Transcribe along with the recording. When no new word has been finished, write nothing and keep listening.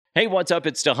Hey, what's up?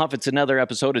 It's DeHuff. It's another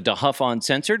episode of DeHuff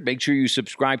Uncensored. Make sure you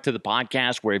subscribe to the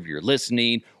podcast wherever you're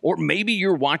listening, or maybe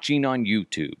you're watching on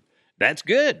YouTube. That's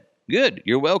good. Good.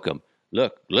 You're welcome.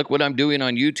 Look what I'm doing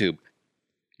on YouTube.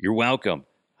 You're welcome.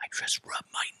 I just rub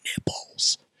my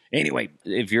nipples. Anyway,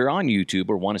 if you're on YouTube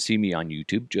or want to see me on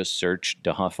YouTube, just search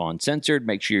DeHuff Uncensored.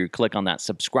 Make sure you click on that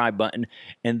subscribe button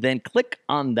and then click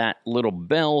on that little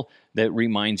bell that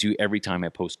reminds you every time I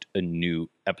post a new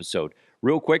episode.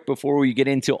 Real quick, before we get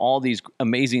into all these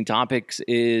amazing topics,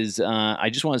 I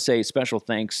just want to say special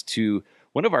thanks to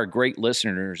one of our great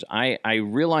listeners. I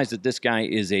realized that this guy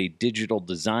is a digital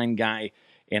design guy,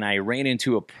 and I ran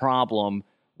into a problem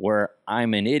where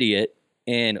I'm an idiot,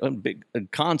 and a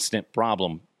constant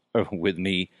problem with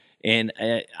me, and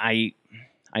I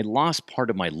lost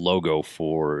part of my logo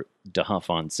for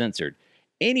DeHuff Uncensored.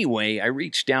 Anyway, I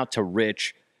reached out to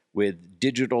Rich with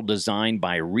Digital Design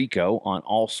by Rico on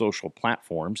all social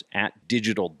platforms, at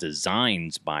Digital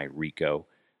Designs by Rico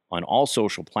on all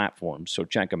social platforms, so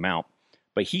check him out.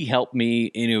 But he helped me,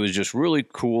 and it was just really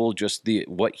cool, just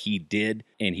what he did,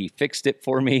 and he fixed it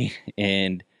for me,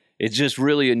 and it's just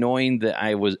really annoying that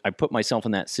I put myself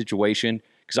in that situation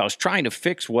because I was trying to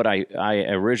fix what I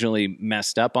originally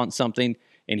messed up on something,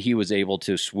 and he was able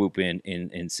to swoop in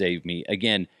and save me.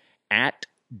 Again, at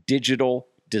Digital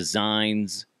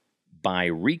Designs by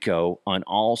Rico on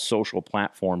all social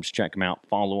platforms. Check him out.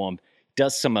 Follow him.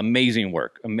 Does some amazing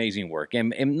work.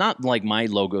 And not like my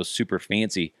logo's super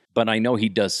fancy, but I know he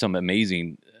does some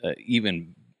amazing,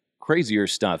 even crazier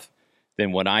stuff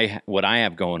than what I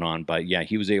have going on. But yeah,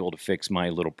 he was able to fix my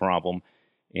little problem.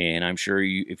 And I'm sure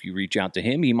if you reach out to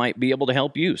him, he might be able to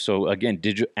help you. So again,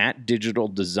 at Digital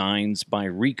Designs by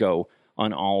Rico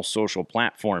on all social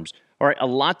platforms. All right, a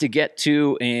lot to get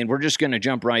to, and we're just going to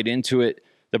jump right into it.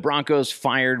 The Broncos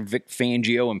fired Vic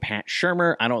Fangio and Pat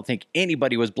Shurmur. I don't think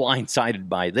anybody was blindsided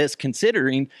by this,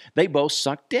 considering they both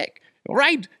suck dick,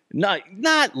 right?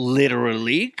 Not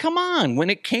literally. Come on. When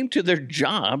it came to their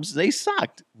jobs, they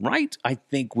sucked, right? I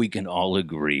think we can all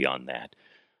agree on that.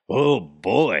 Oh,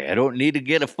 boy, I don't need to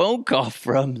get a phone call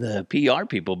from the PR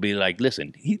people. Be like,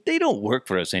 listen, they don't work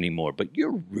for us anymore, but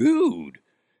you're rude.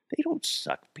 They don't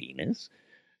suck penis.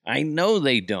 I know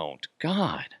they don't.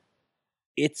 God.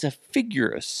 It's a figure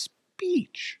of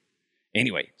speech.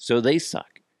 Anyway, so they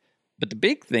suck. But the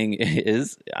big thing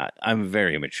is, I'm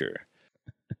very mature.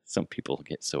 Some people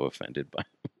get so offended by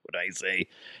what I say.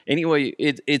 Anyway,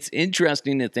 it's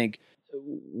interesting to think,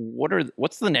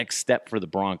 what's the next step for the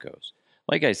Broncos?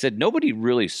 Like I said, nobody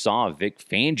really saw Vic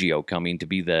Fangio coming to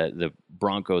be the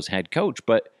Broncos head coach,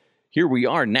 but here we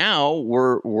are now.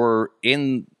 We're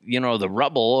in the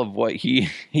rubble of what he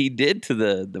did to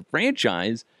the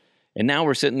franchise. And now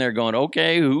we're sitting there going,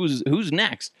 okay, who's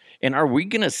next? And are we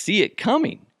going to see it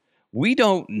coming? We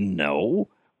don't know.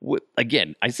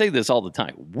 Again, I say this all the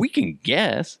time. We can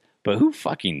guess, but who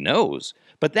fucking knows?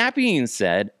 But that being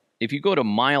said, if you go to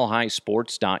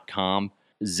milehighsports.com,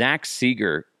 Zach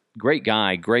Seeger, great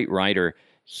guy, great writer,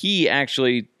 he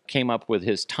actually came up with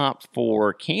his top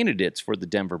 4 candidates for the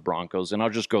Denver Broncos. And I'll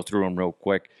just go through them real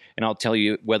quick, and I'll tell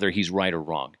you whether he's right or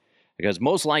wrong. Because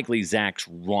most likely Zach's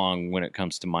wrong when it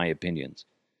comes to my opinions.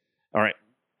 All right.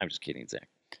 I'm just kidding, Zach.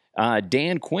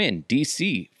 Dan Quinn,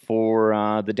 DC,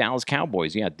 for the Dallas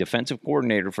Cowboys. Yeah, defensive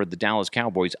coordinator for the Dallas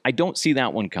Cowboys. I don't see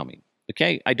that one coming.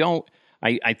 Okay? I don't.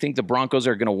 I think the Broncos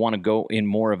are going to want to go in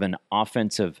more of an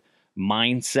offensive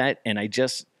mindset. And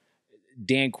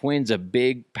Dan Quinn's a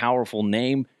big, powerful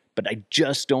name, but I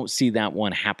just don't see that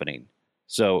one happening.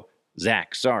 So,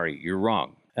 Zach, sorry, you're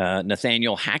wrong.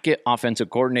 Nathaniel Hackett, offensive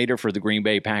coordinator for the Green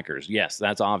Bay Packers. Yes,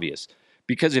 that's obvious.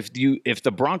 Because if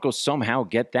the Broncos somehow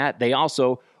get that, they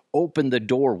also open the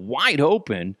door wide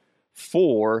open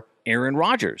for Aaron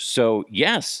Rodgers. So,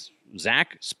 yes,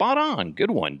 Zach, spot on.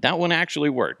 Good one. That one actually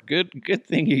worked. Good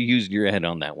thing you used your head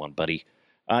on that one, buddy.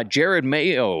 Jared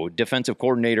Mayo, defensive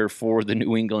coordinator for the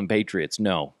New England Patriots.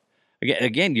 No.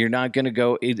 Again, you're not going to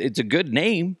go. It's a good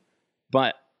name,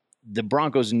 but the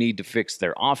Broncos need to fix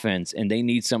their offense, and they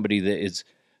need somebody that is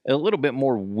a little bit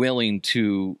more willing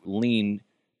to lean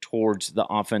towards the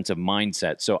offensive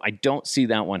mindset. So I don't see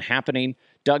that one happening.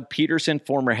 Doug Peterson,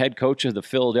 former head coach of the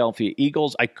Philadelphia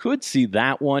Eagles. I could see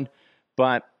that one,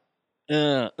 but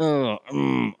I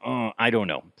don't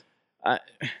know.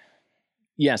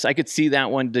 Yes, I could see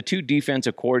that one. The 2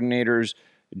 defensive coordinators,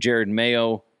 Jared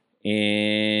Mayo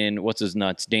and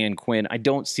Dan Quinn. I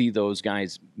don't see those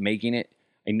guys making it.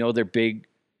 I know they're big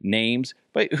names,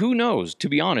 but who knows? To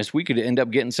be honest, we could end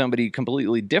up getting somebody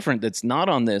completely different that's not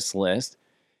on this list.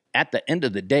 At the end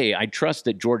of the day, I trust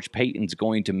that George Paton's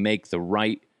going to make the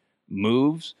right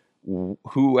moves.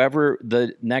 Whoever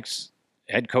the next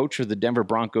head coach of the Denver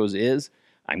Broncos is.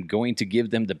 I'm going to give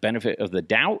them the benefit of the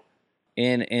doubt.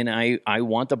 And I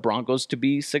want the Broncos to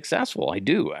be successful. I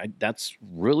do. That's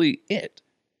really it.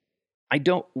 I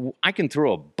can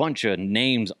throw a bunch of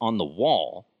names on the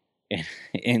wall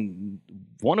and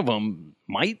one of them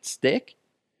might stick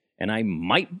and I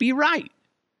might be right.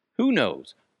 Who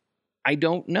knows? I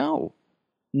don't know.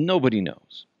 Nobody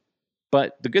knows.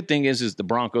 But the good thing is the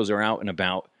Broncos are out and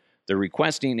about. They're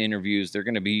requesting interviews. They're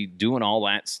going to be doing all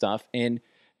that stuff. And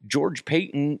George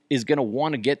Paton is going to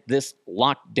want to get this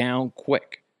locked down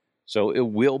quick. So it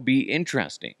will be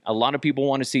interesting. A lot of people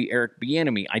want to see Eric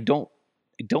Bieniemy. I don't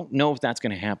know if that's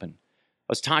going to happen. I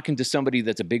was talking to somebody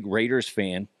that's a big Raiders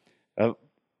fan.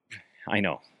 I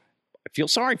know. I feel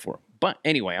sorry for him. But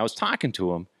anyway, I was talking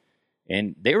to him,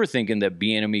 and they were thinking that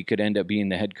Bieniemy could end up being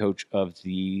the head coach of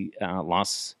the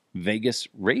Las Vegas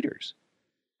Raiders.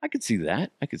 I could see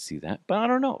that. But I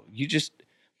don't know.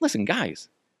 Listen, guys.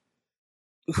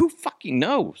 Who fucking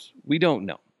knows? We don't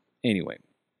know. Anyway,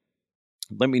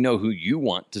 let me know who you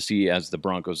want to see as the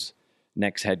Broncos'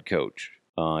 next head coach.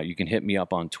 You can hit me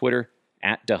up on Twitter,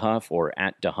 @DeHuff or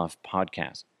 @DeHuff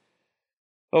Podcast.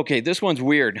 Okay, this one's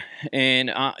weird, and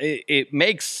it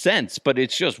makes sense, but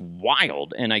it's just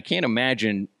wild, and I can't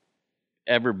imagine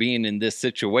ever being in this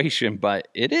situation, but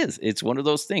it is. It's one of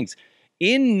those things.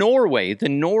 In Norway, the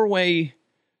Norway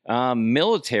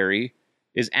military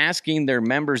is asking their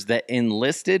members that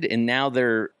enlisted and now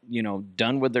they're,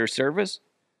 done with their service.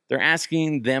 They're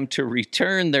asking them to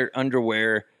return their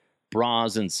underwear,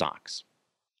 bras, and socks.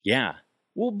 Yeah.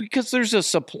 Well, because there's a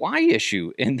supply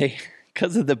issue and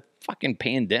because of the fucking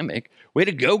pandemic. Way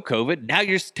to go, COVID. Now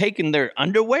you're taking their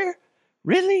underwear?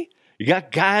 Really? You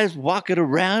got guys walking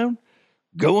around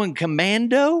going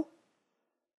commando?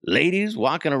 Ladies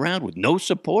walking around with no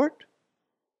support?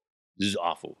 This is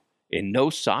awful. And no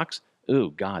socks? Oh,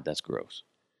 God, that's gross.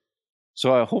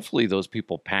 So hopefully those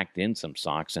people packed in some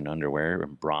socks and underwear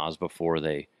and bras before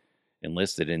they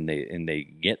enlisted and they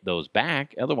get those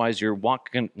back. Otherwise, you're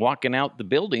walking out the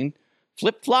building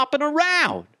flip-flopping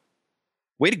around.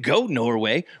 Way to go,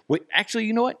 Norway. Wait, actually,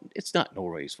 you know what? It's not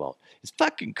Norway's fault. It's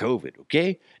fucking COVID,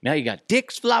 okay? Now you got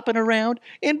dicks flopping around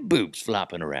and boobs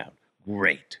flopping around.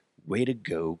 Great. Way to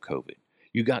go, COVID.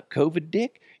 You got COVID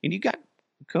dick and you got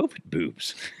COVID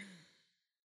boobs.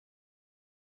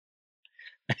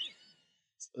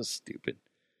 So stupid.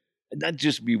 That'd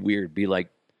just be weird. Be like,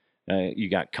 you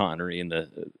got Connery in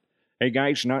the, hey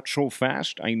guys, not so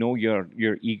fast. I know you're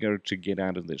eager to get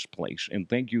out of this place, and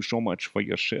thank you so much for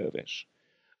your service.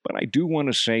 But I do want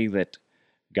to say that,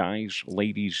 guys,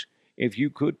 ladies, if you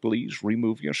could please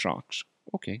remove your socks.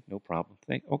 Okay, no problem.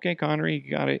 Okay, Connery,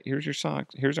 you got it. Here's your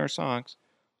socks. Here's our socks.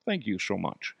 Thank you so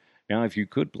much. Now, if you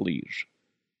could please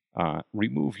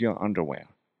remove your underwear.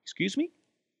 Excuse me?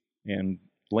 And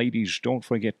ladies, don't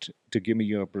forget to give me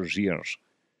your brassieres.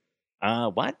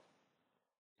 What?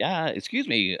 Excuse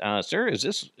me, sir, is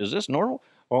this normal?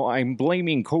 Well, I'm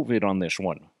blaming COVID on this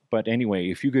one. But anyway,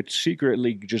 if you could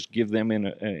secretly just give them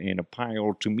in a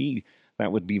pile to me,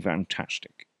 that would be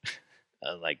fantastic.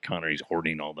 Like Connery's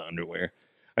hoarding all the underwear.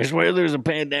 I swear there's a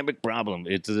pandemic problem.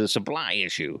 It's a supply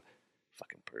issue.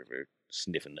 Fucking pervert,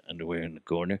 sniffing the underwear in the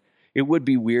corner. It would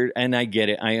be weird, and I get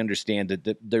it. I understand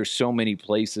that there's so many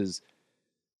places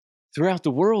throughout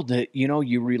the world that,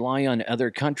 you rely on other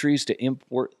countries to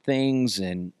import things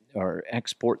or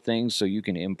export things so you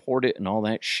can import it and all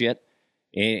that shit.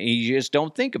 And you just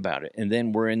don't think about it. And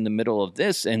then we're in the middle of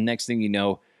this, and next thing you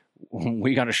know,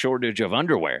 we got a shortage of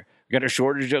underwear. We got a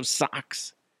shortage of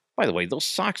socks. By the way, those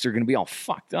socks are going to be all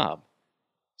fucked up.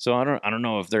 So I don't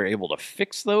know if they're able to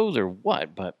fix those or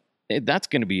what, but that's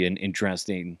going to be an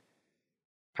interesting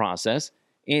process.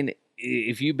 And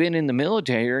if you've been in the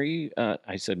military,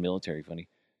 I said military, funny.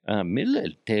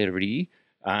 Military.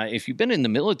 If you've been in the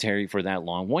military for that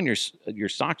long, one, your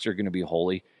socks are going to be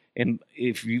holy. And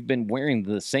if you've been wearing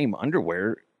the same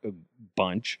underwear a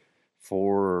bunch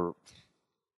for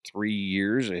 3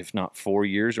 years, if not 4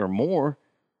 years or more,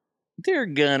 they're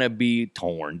going to be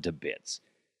torn to bits.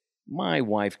 My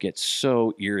wife gets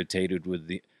so irritated with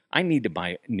I need to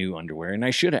buy new underwear, and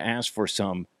I should have asked for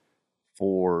some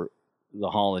for the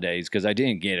holidays because I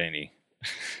didn't get any.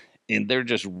 And they're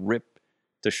just ripped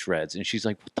to shreds. And she's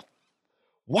like,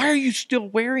 why are you still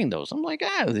wearing those? I'm like,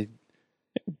 they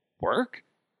work.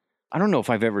 I don't know if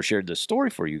I've ever shared this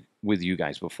story with you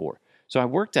guys before. So I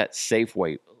worked at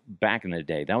Safeway back in the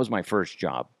day. That was my first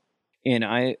job. And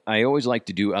I always liked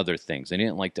to do other things. I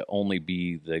didn't like to only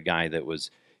be the guy that was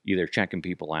either checking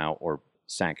people out or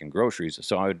sacking groceries.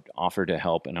 So I would offer to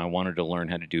help, and I wanted to learn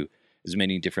how to do as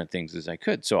many different things as I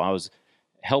could. So I was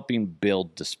helping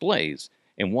build displays.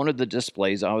 And one of the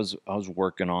displays I was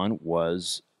working on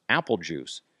was apple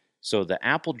juice. So the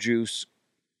apple juice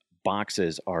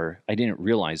boxes I didn't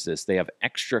realize this, they have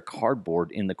extra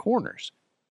cardboard in the corners.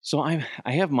 So I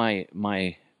have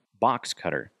my box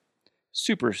cutter,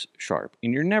 super sharp,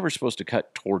 and you're never supposed to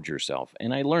cut towards yourself.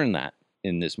 And I learned that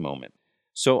in this moment.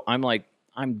 So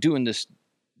I'm doing this,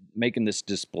 making this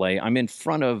display. I'm in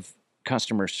front of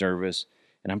customer service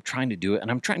and I'm trying to do it, and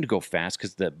I'm trying to go fast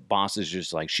because the boss is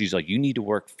just like, she's like, you need to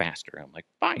work faster. I'm like,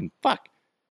 fine, fuck,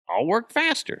 I'll work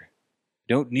faster.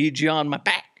 Don't need you on my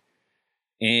back.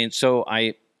 And so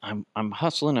I'm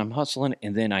hustling,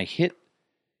 and then I hit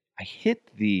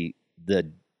the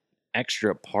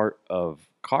extra part of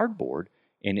cardboard,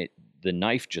 and the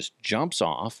knife just jumps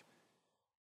off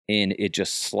and it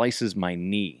just slices my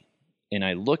knee. And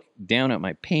I look down at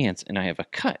my pants and I have a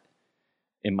cut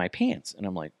in my pants, and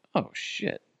I'm like, oh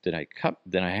shit, did I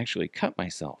actually cut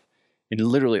myself? And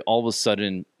literally all of a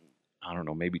sudden, I don't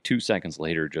know, maybe 2 seconds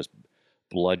later, just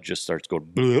blood just starts going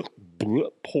bleh, bleh,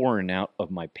 pouring out of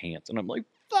my pants. And I'm like,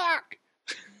 fuck.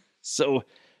 So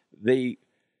the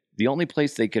only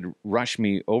place they could rush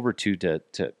me over to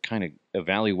kind of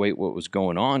evaluate what was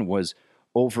going on was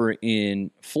over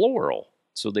in floral.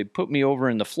 So they put me over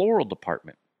in the floral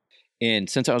department. And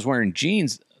since I was wearing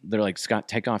jeans, they're like, Scott,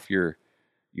 take off your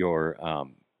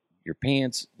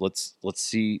pants. Let's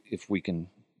see if we can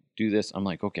do this. I'm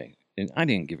like, okay. And I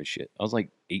didn't give a shit. I was like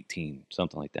 18,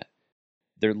 something like that.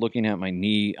 They're looking at my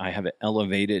knee. I have it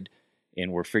elevated,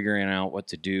 and we're figuring out what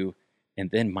to do. And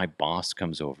then my boss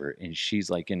comes over, and she's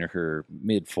like in her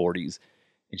mid 40s,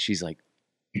 and she's like,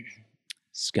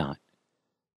 Scott,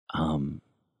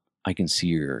 I can see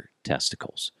your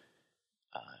testicles.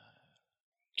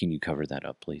 Can you cover that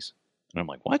up, please? And I'm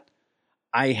like, what?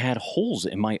 I had holes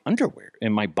in my underwear,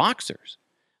 in my boxers.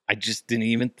 I just didn't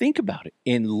even think about it.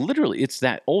 And literally, it's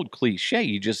that old cliche,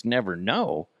 you just never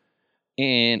know.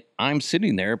 And I'm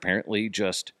sitting there, apparently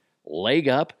just leg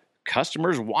up,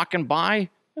 customers walking by,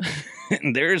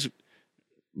 and there's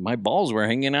my balls were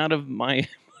hanging out of my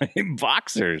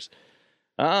boxers.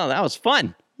 Oh, that was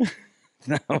fun.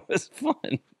 That was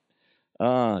fun.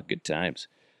 Oh, good times.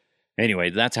 Anyway,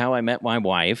 that's how I met my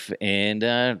wife, and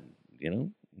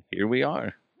here we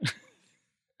are.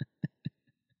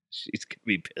 She's gonna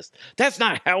be pissed. That's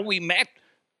not how we met.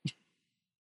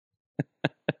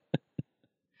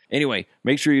 Anyway,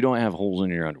 make sure you don't have holes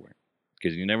in your underwear,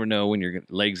 because you never know when your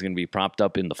leg's going to be propped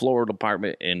up in the floral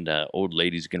department, and old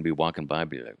lady's going to be walking by and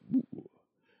be like, ooh,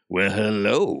 well,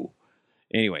 hello.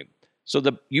 Anyway, so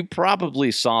you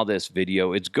probably saw this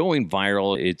video. It's going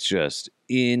viral. It's just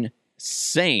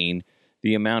insane,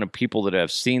 the amount of people that have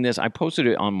seen this. I posted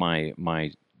it on my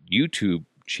YouTube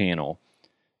channel,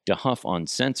 DeHuff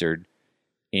Uncensored,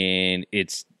 and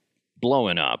it's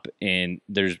blowing up. And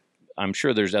I'm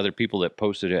sure there's other people that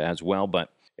posted it as well,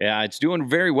 but yeah, it's doing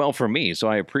very well for me, so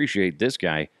I appreciate this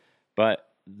guy. But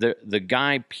the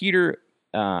guy, Peter,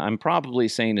 I'm probably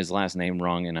saying his last name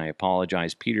wrong, and I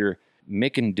apologize, Peter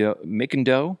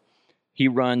Mickendo, he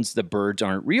runs the Birds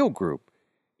Aren't Real group,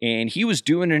 and he was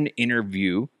doing an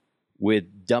interview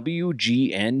with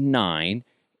WGN9,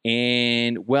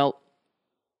 and, well,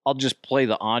 I'll just play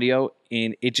the audio,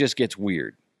 and it just gets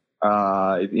weird.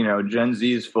 Gen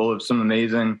Z is full of some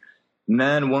amazing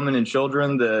men, women, and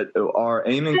children that are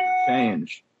aiming for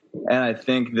change. And I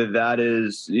think that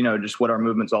is, just what our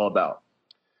movement's all about.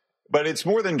 But it's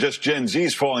more than just Gen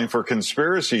Z's falling for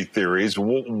conspiracy theories.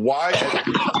 Why?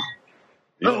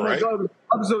 Oh, my God.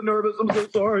 I'm so nervous. I'm so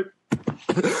sorry.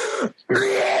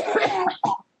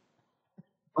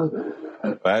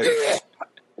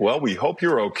 Well, we hope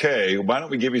you're okay. Why don't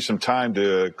we give you some time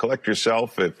to collect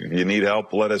yourself? If you need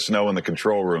help, let us know in the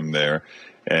control room there,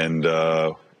 and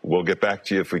we'll get back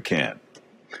to you if we can.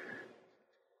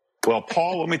 Well,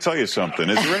 Paul, let me tell you something.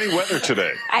 Is there any weather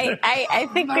today? I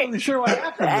think I'm not really sure what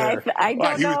happened there. I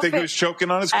don't you know. would think he was choking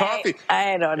on his coffee.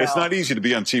 I don't know. It's not easy to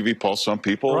be on TV, Paul. Some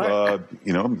people, Right.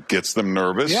 Gets them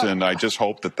nervous, and I just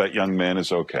hope that young man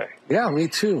is okay. Yeah, me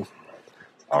too.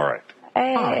 All right.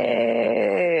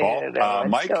 Hey, Paul,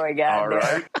 Mike, going on all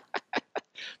right.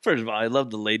 First of all, I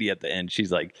love the lady at the end.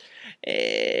 She's like,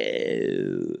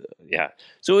 yeah.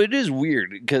 So it is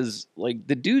weird because, like,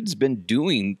 the dude's been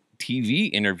doing TV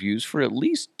interviews for at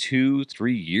least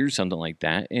 2-3 years, something like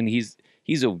that. And he's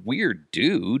a weird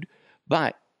dude,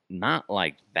 but not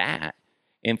like that.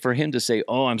 And for him to say,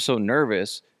 oh, I'm so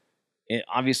nervous, and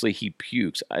obviously he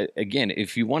pukes. Again,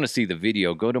 if you want to see the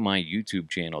video, go to my YouTube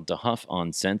channel, DeHuff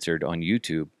Uncensored on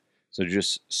YouTube. So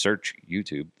just search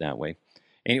YouTube that way.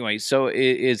 Anyway, so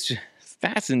it's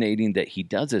fascinating that he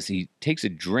does this. He takes a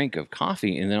drink of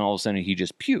coffee, and then all of a sudden he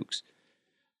just pukes.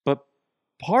 But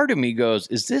part of me goes,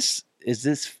 is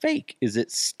this fake? Is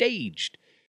it staged?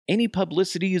 Any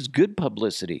publicity is good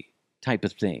publicity type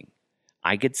of thing.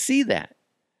 I could see that.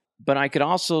 But I could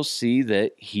also see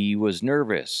that he was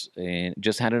nervous and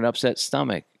just had an upset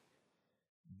stomach.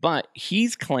 But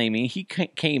he's claiming, he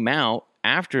came out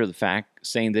after the fact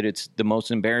saying that it's the most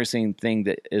embarrassing thing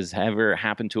that has ever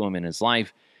happened to him in his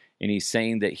life. And he's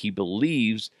saying that he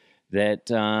believes that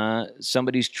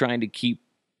somebody's trying to keep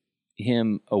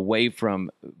him away from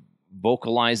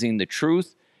vocalizing the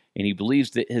truth. And he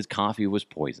believes that his coffee was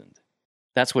poisoned.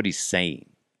 That's what he's saying.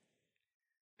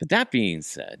 But that being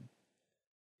said,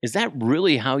 is that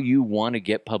really how you want to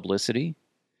get publicity?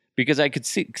 Because I could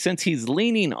see, since he's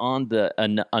leaning on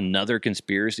another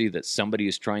conspiracy that somebody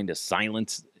is trying to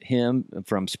silence him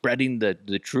from spreading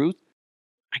the truth,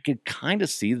 I could kind of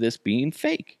see this being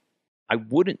fake. I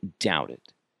wouldn't doubt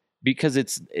it, because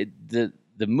the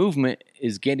movement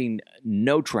is getting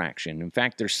no traction. In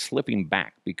fact, they're slipping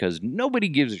back because nobody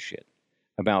gives a shit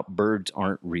about birds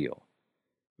aren't real.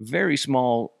 Very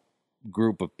small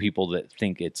group of people that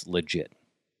think it's legit.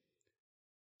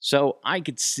 So I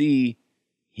could see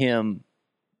him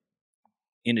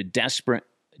in a desperate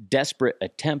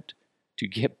attempt to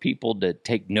get people to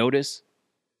take notice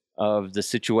of the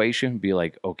situation, be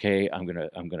like, okay, I'm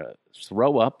gonna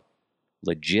throw up,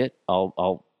 legit.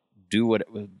 I'll do what,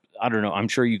 I don't know. I'm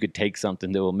sure you could take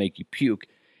something that will make you puke,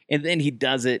 and then he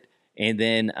does it, and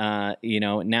then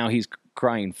now he's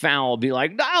crying foul. Be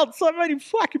like, no, somebody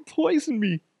fucking poisoned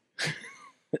me.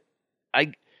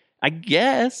 I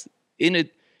guess in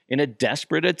a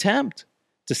desperate attempt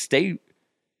to stay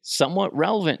somewhat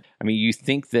relevant. I mean, you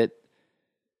think that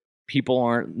people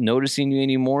aren't noticing you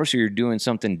anymore, so you're doing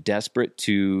something desperate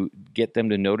to get them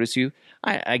to notice you.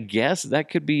 I guess that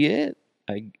could be it.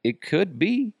 It could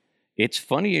be. It's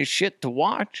funny as shit to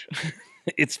watch.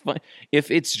 It's fun. If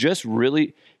it's just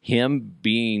really him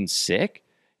being sick,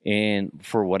 and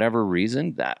for whatever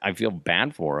reason, that I feel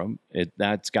bad for him.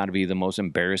 That's got to be the most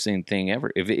embarrassing thing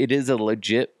ever. If it is a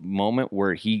legit moment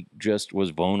where he just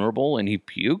was vulnerable and he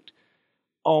puked,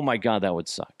 oh my God, that would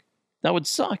suck. That would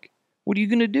suck. What are you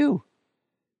going to do?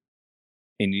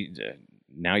 And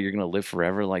now you're going to live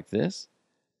forever like this?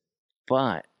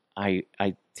 But I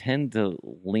tend to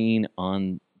lean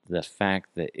on the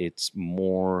fact that it's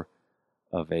more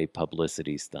of a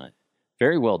publicity stunt.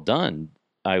 Very well done.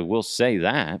 I will say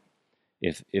that,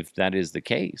 if that is the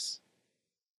case.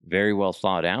 Very well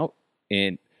thought out.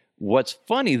 And what's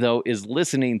funny, though, is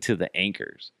listening to the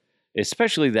anchors,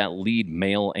 especially that lead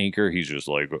male anchor. He's just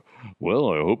like,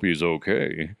 well, I hope he's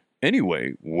okay.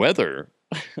 Anyway, weather.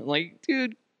 Like,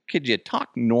 dude, could you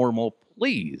talk normal,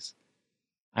 please?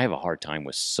 I have a hard time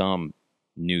with some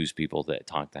news people that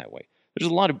talk that way.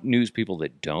 There's a lot of news people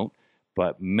that don't,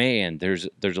 but man, there's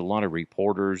a lot of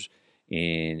reporters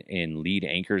and lead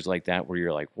anchors like that where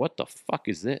you're like, what the fuck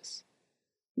is this?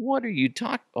 What are you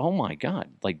talking? Oh my God.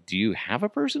 Like, do you have a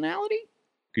personality?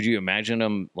 Could you imagine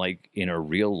them like in a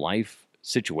real life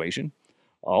situation?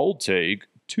 I'll take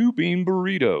 2 bean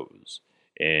burritos.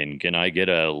 And can I get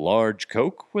a large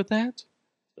Coke with that?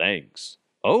 Thanks.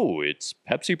 Oh, it's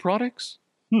Pepsi products?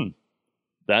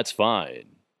 That's fine.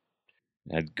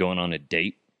 Going on a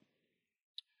date?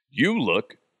 You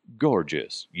look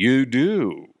gorgeous. You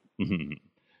do.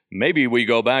 Maybe we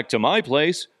go back to my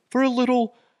place for a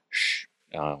little shh.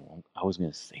 I was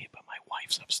going to say it, but my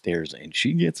wife's upstairs and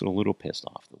she gets a little pissed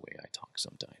off the way I talk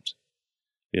sometimes.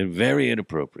 It's very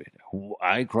inappropriate.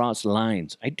 I cross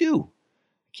lines. I do.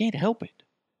 I can't help it.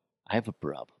 I have a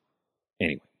problem.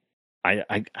 Anyway,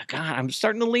 I'm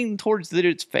starting to lean towards that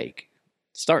it's fake.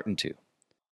 Starting to.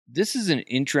 This is an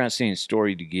interesting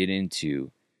story to get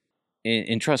into.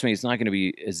 And trust me, it's not going to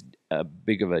be as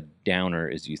big of a downer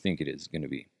as you think it is going to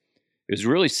be. It was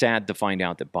really sad to find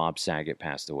out that Bob Saget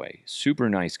passed away. Super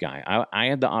nice guy. I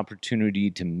had the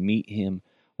opportunity to meet him,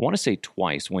 I want to say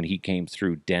twice, when he came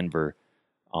through Denver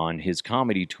on his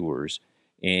comedy tours.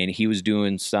 And he was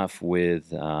doing stuff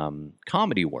with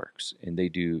Comedy Works. And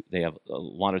they have a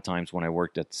lot of times when I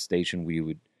worked at the station, we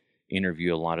would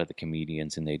interview a lot of the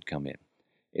comedians and they'd come in.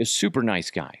 It was super nice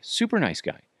guy. Super nice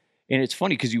guy. And it's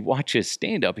funny because you watch his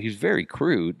stand-up, he's very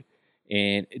crude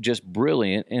and just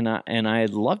brilliant, and I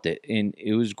loved it, and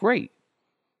it was great.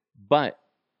 But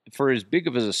for as big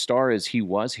of a star as he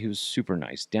was super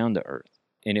nice, down to earth.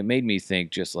 And it made me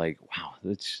think just like, wow,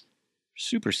 that's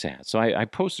super sad. So I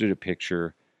posted a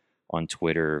picture on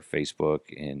Twitter, Facebook,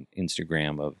 and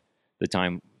Instagram of the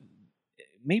time.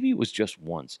 Maybe it was just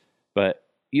once, but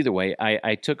either way,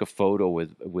 I took a photo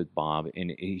with Bob,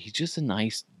 and he's just a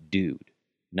nice dude.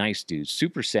 Nice dude.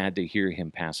 Super sad to hear him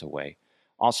pass away.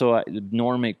 Also,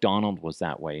 Norm Macdonald was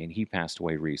that way, and he passed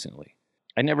away recently.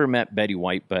 I never met Betty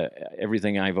White, but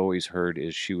everything I've always heard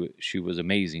is she was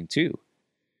amazing too.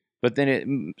 But then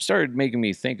it started making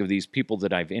me think of these people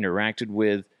that I've interacted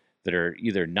with that are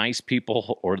either nice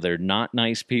people or they're not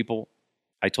nice people.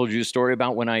 I told you a story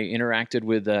about when I interacted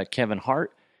with Kevin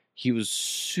Hart. He was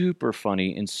super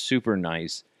funny and super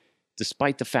nice,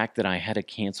 despite the fact that I had to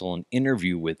cancel an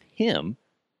interview with him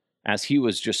as he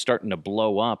was just starting to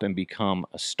blow up and become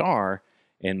a star.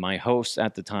 And my hosts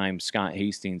at the time, Scott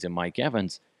Hastings and Mike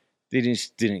Evans, they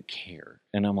just didn't care.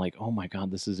 And I'm like, oh my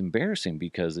God, this is embarrassing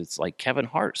because it's like Kevin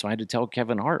Hart. So I had to tell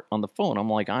Kevin Hart on the phone. I'm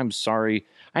like, I'm sorry.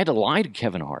 I had to lie to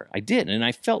Kevin Hart. I did. And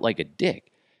I felt like a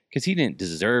dick because he didn't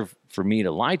deserve for me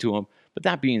to lie to him. But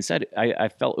that being said, I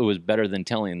felt it was better than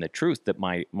telling the truth that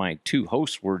my two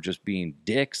hosts were just being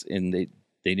dicks and they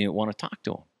didn't want to talk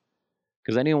to him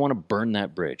because I didn't want to burn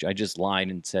that bridge. I just lied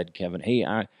and said, Kevin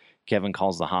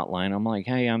calls the hotline. I'm like,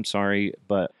 hey, I'm sorry,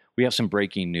 but we have some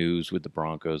breaking news with the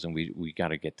Broncos, and we got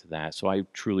to get to that. So I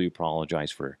truly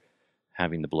apologize for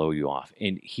having to blow you off.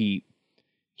 And he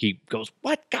goes,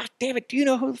 what? God damn it. Do you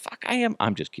know who the fuck I am?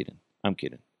 I'm just kidding. I'm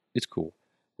kidding. It's cool.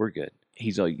 We're good.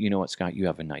 He's like, you know what, Scott? You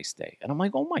have a nice day. And I'm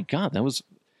like, oh my God, it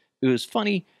was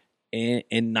funny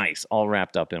and nice, all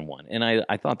wrapped up in one. And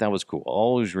I thought that was cool. I'll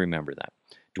always remember that.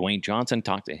 Dwayne Johnson,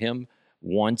 talked to him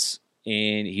once,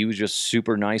 and he was just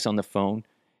super nice on the phone.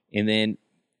 And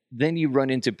then you run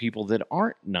into people that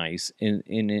aren't nice, and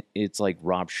it's like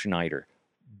Rob Schneider,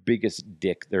 biggest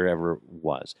dick there ever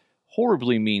was.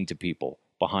 Horribly mean to people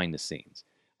behind the scenes.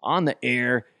 On the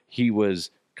air, he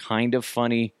was kind of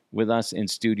funny with us in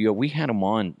studio. We had him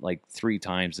on like 3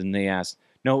 times, and it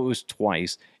was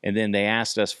twice. And then they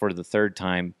asked us for the 3rd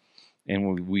time,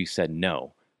 and we said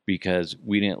no because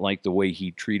we didn't like the way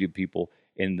he treated people,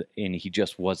 and he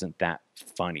just wasn't that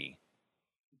funny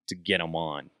to get him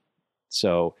on.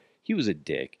 So he was a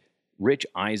dick. Rich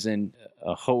Eisen,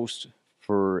 a host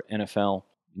for NFL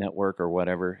Network or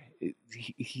whatever,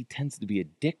 he tends to be a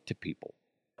dick to people.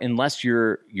 Unless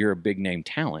you're a big name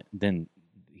talent, then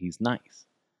he's nice.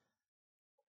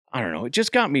 I don't know. It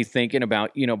just got me thinking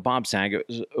about, Bob Saget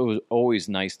was always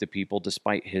nice to people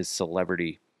despite his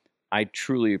celebrity. I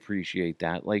truly appreciate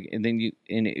that. And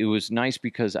it was nice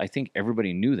because I think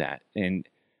everybody knew that. And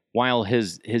while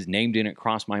his name didn't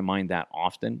cross my mind that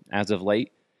often as of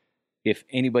late, if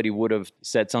anybody would have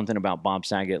said something about Bob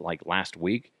Saget like last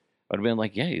week, I'd have been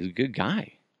like, yeah, he's a good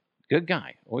guy. Good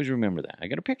guy. Always remember that. I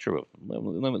got a picture of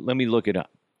him. Let me look it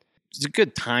up. It's a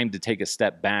good time to take a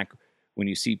step back when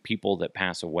you see people that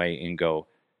pass away and go,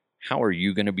 how are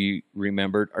you going to be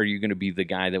remembered? Are you going to be the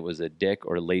guy that was a dick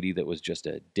or a lady that was just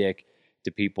a dick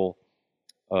to people?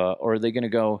 Or are they going to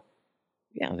go,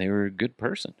 yeah, they were a good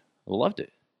person. I loved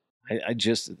it. I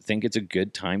just think it's a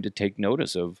good time to take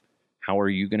notice of how are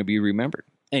you going to be remembered.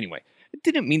 Anyway, I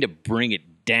didn't mean to bring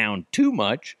it down too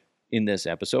much in this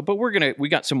episode, but we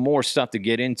got some more stuff to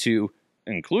get into,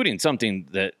 including something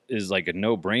that is like a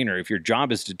no-brainer. If your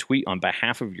job is to tweet on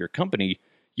behalf of your company,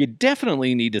 you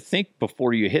definitely need to think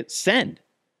before you hit send,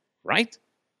 right?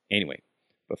 Anyway,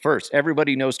 but first,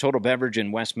 everybody knows Total Beverage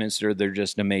in Westminster. They're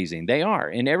just amazing. They are.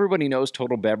 And everybody knows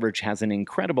Total Beverage has an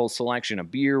incredible selection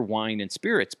of beer, wine, and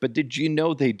spirits. But did you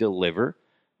know they deliver?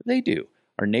 They do.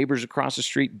 Our neighbors across the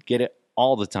street get it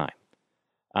all the time.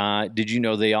 Did you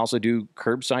know they also do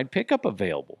curbside pickup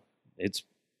available? It's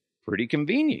pretty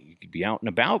convenient. You could be out and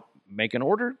about, make an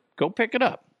order, go pick it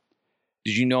up.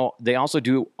 Did you know they also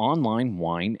do online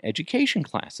wine education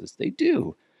classes? They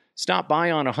do. Stop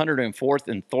by on 104th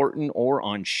and Thornton or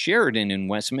on Sheridan in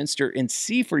Westminster and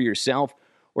see for yourself,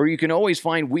 or you can always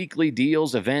find weekly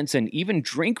deals, events, and even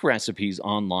drink recipes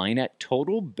online at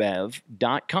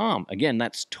TotalBev.com. Again,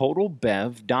 that's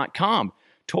TotalBev.com.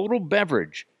 Total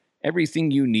Beverage,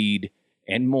 everything you need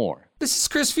and more. This is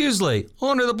Chris Fuseli,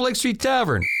 owner of the Blake Street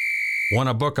Tavern. Want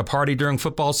to book a party during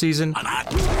football season?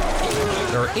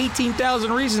 There are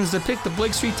 18,000 reasons to pick the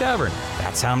Blake Street Tavern.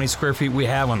 That's how many square feet we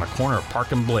have on the corner of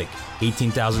Park and Blake.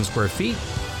 18,000 square feet,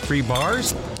 3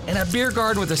 bars, and a beer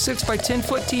garden with a 6x10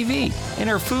 foot TV. And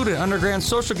our food and underground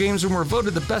social games room were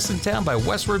voted the best in town by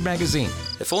Westward Magazine.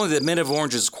 If only the Men of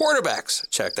Orange's quarterbacks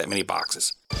checked that many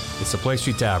boxes. It's the Blake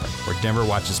Street Tavern, where Denver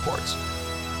watches sports.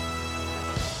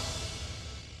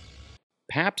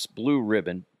 Pabst Blue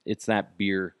Ribbon, it's that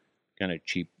beer, kind of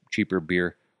cheaper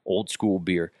beer, old school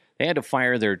beer. They had to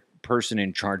fire their person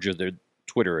in charge of their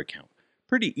Twitter account.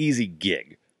 Pretty easy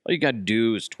gig. All you got to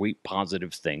do is tweet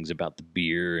positive things about the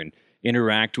beer and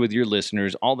interact with your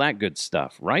listeners, all that good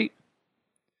stuff, right?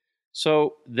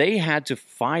 So they had to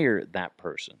fire that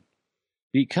person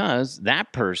because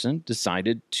that person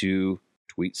decided to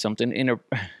tweet something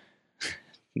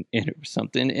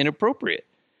something inappropriate.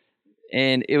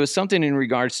 And it was something in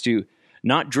regards to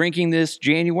not drinking this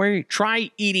January. Try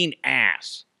eating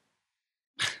ass.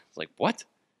 It's like, what?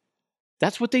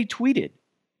 That's what they tweeted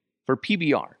for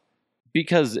PBR.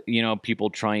 Because, people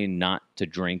trying not to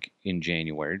drink in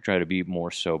January, try to be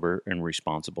more sober and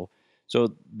responsible.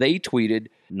 So they tweeted,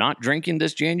 not drinking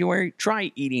this January,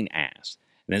 try eating ass.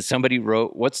 And then somebody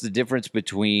wrote, what's the difference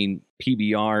between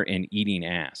PBR and eating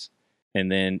ass?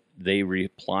 And then they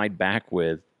replied back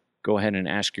with, go ahead and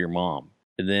ask your mom.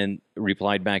 And then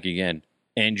replied back again,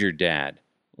 and your dad.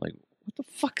 Like, what the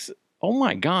fuck's, oh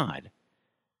my God.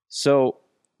 So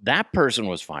that person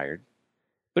was fired.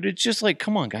 But it's just like,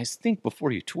 come on, guys, think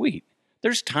before you tweet.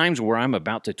 There's times where I'm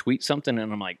about to tweet something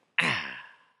and I'm like,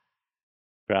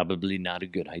 probably not a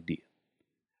good idea.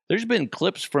 There's been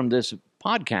clips from this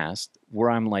podcast where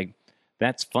I'm like,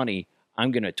 that's funny.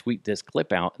 I'm going to tweet this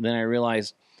clip out. And then I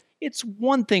realize it's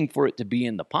one thing for it to be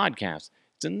in the podcast.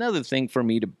 It's another thing for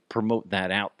me to promote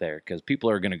that out there because people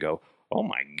are going to go, oh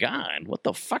my God, what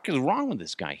the fuck is wrong with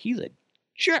this guy? He's a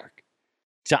jerk.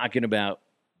 Talking about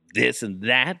this and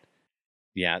that.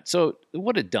 Yeah, so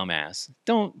what a dumbass.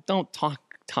 Don't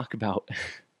talk about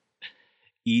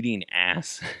eating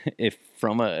ass if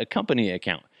from a company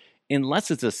account. Unless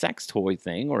it's a sex toy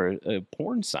thing or a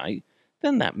porn site,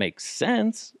 then that makes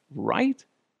sense, right?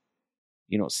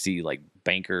 You don't see like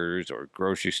bankers or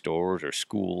grocery stores or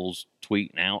schools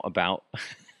tweeting out about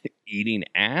eating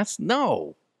ass.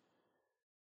 No.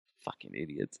 Fucking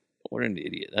idiots. What an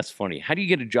idiot. That's funny. How do you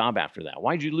get a job after that?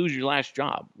 Why'd you lose your last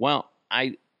job? Well,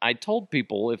 I told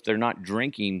people if they're not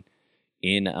drinking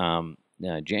in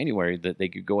January that they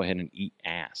could go ahead and eat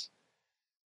ass.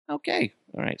 Okay.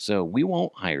 All right. So we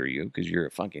won't hire you because you're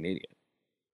a fucking idiot.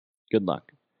 Good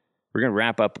luck. We're going to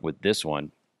wrap up with this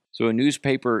one. So a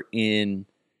newspaper in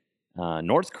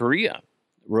North Korea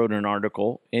wrote an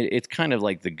article. It's kind of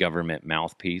like the government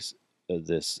mouthpiece of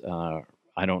this.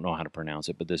 I don't know how to pronounce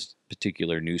it, but this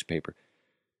particular newspaper.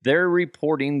 They're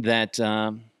reporting that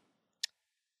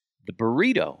the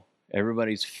burrito,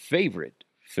 everybody's favorite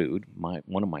food,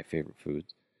 one of my favorite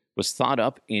foods, was thought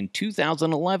up in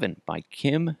 2011 by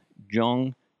Kim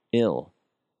Jong-il,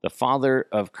 the father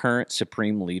of current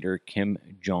Supreme Leader Kim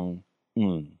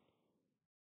Jong-un.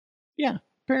 Yeah,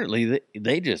 apparently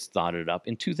they just thought it up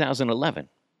in 2011,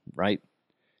 right?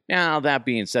 Now, that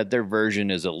being said, their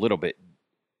version is a little bit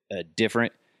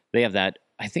different. They have that,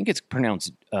 I think it's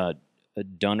pronounced a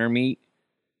dunner meat.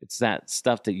 It's that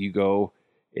stuff that you go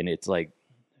and it's like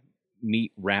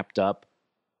meat wrapped up.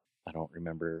 I don't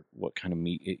remember what kind of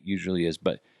meat it usually is,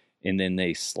 and then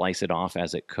they slice it off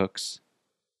as it cooks.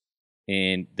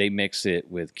 And they mix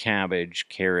it with cabbage,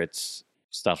 carrots,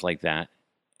 stuff like that.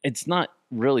 It's not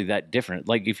really that different.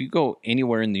 Like if you go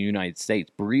anywhere in the United States,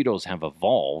 burritos have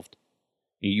evolved.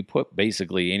 You put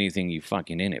basically anything you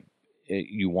fucking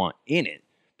you want in it.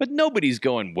 But nobody's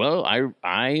going, well,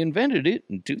 I invented it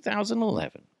in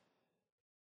 2011.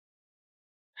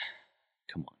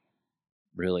 Come on.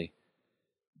 Really?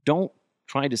 Don't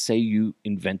try to say you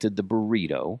invented the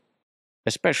burrito,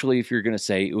 especially if you're going to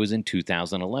say it was in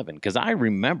 2011. Because I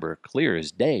remember clear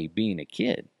as day being a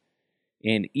kid.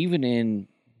 And even in,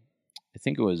 I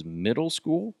think it was middle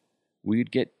school,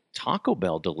 we'd get Taco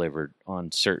Bell delivered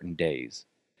on certain days.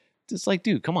 It's like,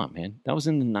 dude, come on, man. That was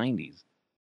in the 90s.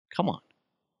 Come on.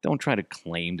 Don't try to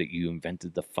claim that you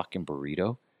invented the fucking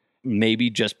burrito.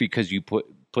 Maybe just because you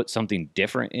put something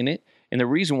different in it. And the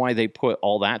reason why they put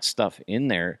all that stuff in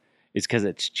there is because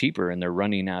it's cheaper and they're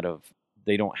running out of,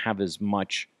 they don't have as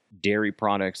much dairy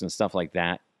products and stuff like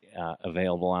that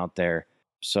available out there.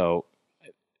 So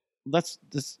that's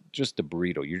just a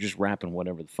burrito. You're just wrapping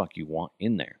whatever the fuck you want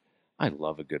in there. I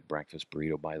love a good breakfast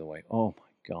burrito, by the way. Oh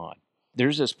my God.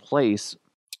 There's this place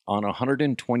on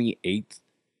 128th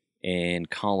in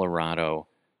Colorado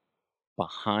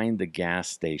behind the gas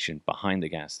station,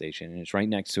 and it's right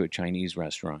next to a Chinese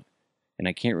restaurant. And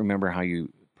I can't remember how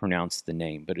you pronounce the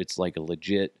name, but it's like a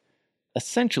legit,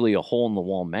 essentially a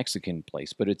hole-in-the-wall Mexican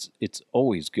place, but it's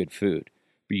always good food.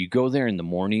 But you go there in the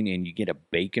morning and you get a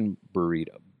bacon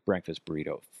burrito, breakfast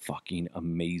burrito, fucking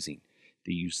amazing.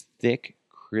 They use thick,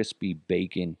 crispy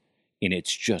bacon, and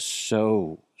it's just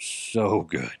so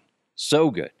good. So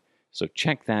good. So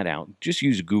check that out. Just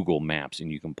use Google Maps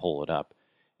and you can pull it up.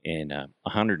 In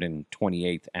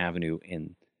 128th Avenue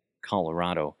in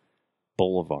Colorado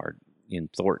Boulevard in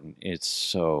Thornton. It's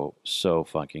so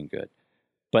fucking good.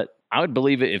 But I would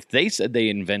believe it if they said they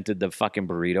invented the fucking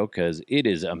burrito because it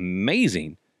is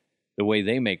amazing the way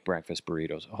they make breakfast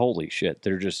burritos. Holy shit.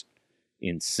 They're just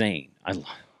insane. I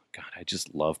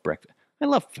just love breakfast. I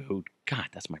love food. God,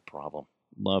 that's my problem.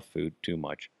 Love food too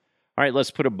much. All right,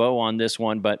 let's put a bow on this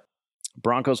one. But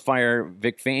Broncos fire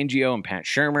Vic Fangio and Pat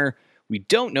Shurmur. We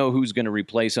don't know who's going to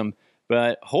replace him,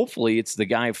 but hopefully it's the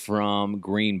guy from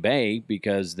Green Bay,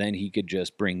 because then he could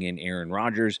just bring in Aaron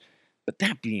Rodgers. But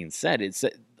that being said,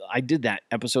 I did that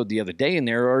episode the other day, and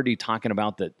they're already talking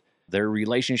about that their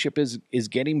relationship is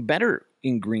getting better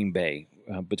in Green Bay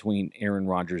between Aaron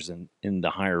Rodgers and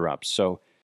the higher-ups. So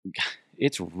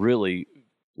it's really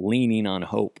leaning on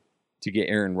hope to get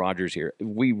Aaron Rodgers here.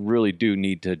 We really do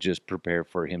need to just prepare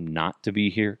for him not to be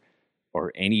here,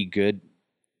 or any good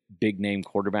big-name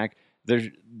quarterback.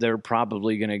 They're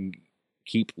probably going to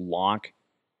keep Locke,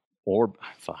 or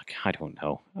I don't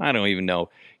know. I don't even know.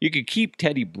 You could keep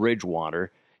Teddy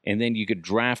Bridgewater, and then you could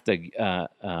draft a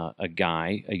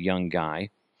young guy,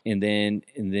 and then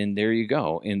there you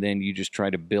go. And then you just try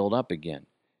to build up again,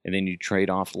 and then you trade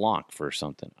off Locke for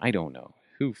something. I don't know.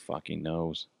 Who fucking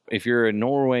knows? If you're a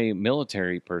Norway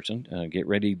military person, get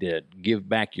ready to give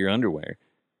back your underwear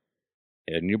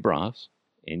and your bras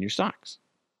and your socks.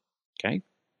 Okay?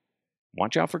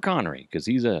 Watch out for Connery, because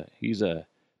he's a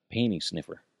panty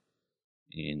sniffer.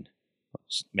 And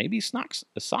maybe a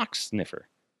sock sniffer.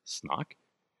 Sock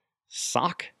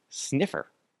sniffer.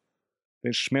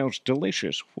 This smells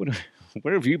delicious.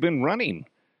 Where have you been running?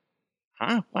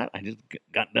 Huh? What? I just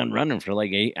got done running for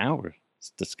like 8 hours.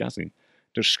 It's disgusting.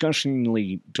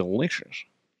 Disgustingly delicious.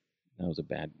 That was a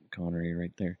bad Connery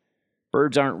right there.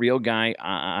 Birds aren't real, guy.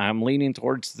 I'm leaning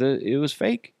towards it was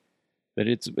fake. But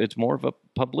it's more of a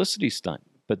publicity stunt.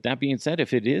 But that being said,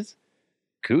 if it is,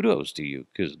 kudos to you,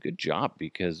 because good job,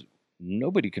 because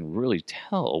nobody can really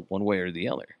tell one way or the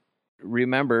other.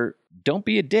 Remember, don't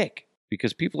be a dick,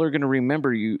 because people are going to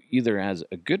remember you either as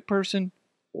a good person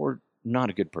or not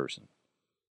a good person.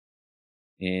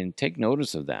 And take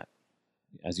notice of that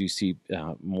as you see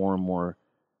more and more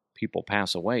people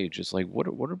pass away. Just like, what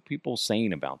are people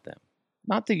saying about them?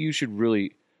 Not that you should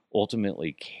really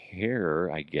ultimately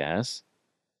care, I guess,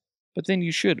 but then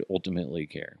you should ultimately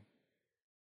care.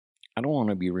 I don't want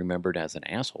to be remembered as an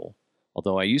asshole,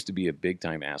 although I used to be a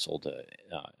big-time asshole to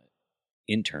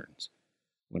interns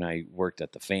when I worked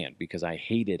at the Fan, because I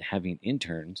hated having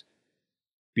interns,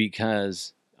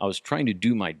 because I was trying to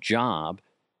do my job,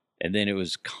 and then it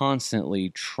was constantly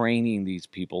training these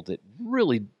people that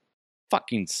really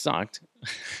fucking sucked.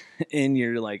 And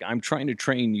you're like, I'm trying to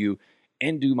train you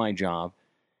and do my job,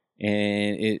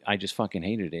 and I just fucking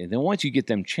hated it. And then once you get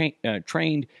them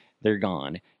trained, they're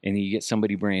gone, and you get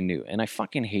somebody brand new. And I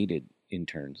fucking hated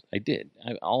interns. I did.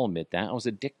 I'll admit that. I was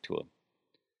a dick to them.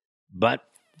 But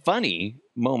funny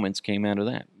moments came out of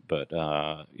that. But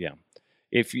yeah.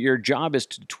 If your job is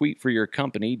to tweet for your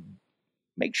company,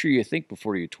 make sure you think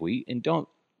before you tweet, and don't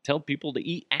tell people to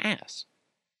eat ass.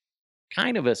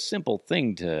 Kind of a simple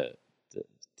thing to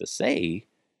say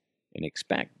and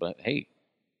expect, but hey,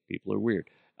 people are weird.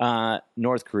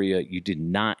 North Korea, you did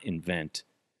not invent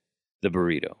the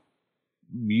burrito.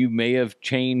 You may have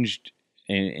changed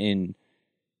and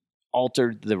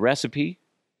altered the recipe,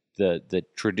 the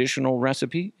traditional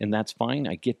recipe, and that's fine.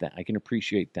 I get that. I can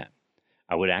appreciate that.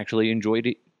 I would actually enjoy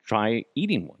to try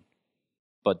eating one,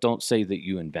 but don't say that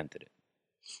you invented it.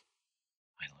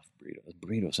 I love burritos.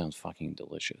 Burrito sounds fucking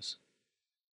delicious.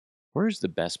 Where's the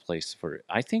best place for it?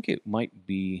 I think it might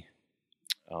be,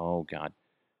 oh God.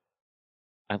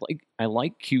 I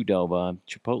like Qdoba.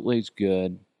 Chipotle's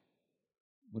good.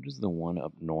 What is the one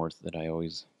up north that I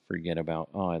always forget about?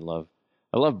 Oh, I love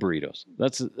burritos.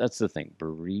 That's the thing.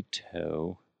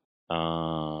 Burrito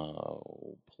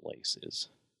places.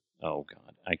 Oh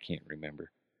God, I can't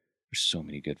remember. There's so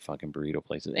many good fucking burrito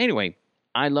places. Anyway,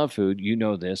 I love food. You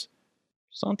know this.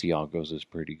 Santiago's is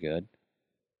pretty good.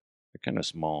 They're kind of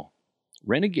small.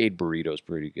 Renegade burrito's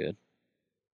pretty good.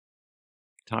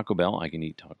 Taco Bell, I can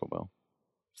eat Taco Bell.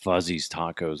 Fuzzy's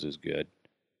Tacos is good.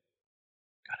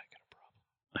 God, I got a problem.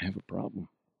 I have a problem.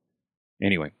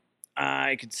 Anyway,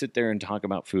 I could sit there and talk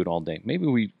about food all day.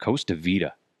 Maybe Costa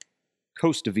Vida.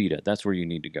 Costa Vida, that's where you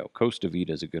need to go. Costa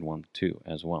Vida is a good one too,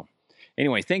 as well.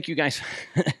 Anyway, thank you guys.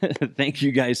 Thank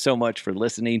you guys so much for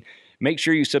listening. Make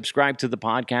sure you subscribe to the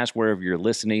podcast wherever you're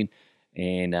listening.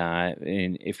 And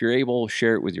if you're able,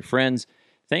 share it with your friends.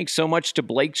 Thanks so much to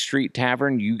Blake Street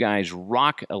Tavern. You guys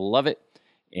rock. I love it.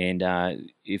 And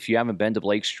if you haven't been to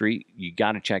Blake Street, you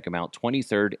got to check them out.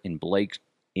 23rd and Blake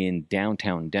in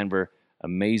downtown Denver.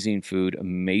 Amazing food,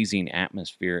 amazing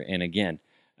atmosphere, and again,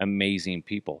 amazing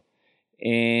people.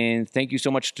 And thank you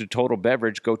so much to Total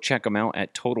Beverage. Go check them out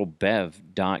at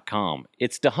totalbev.com.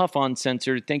 It's the Huff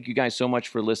Uncensored. Thank you guys so much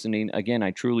for listening. Again,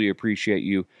 I truly appreciate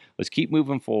you. Let's keep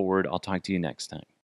moving forward. I'll talk to you next time.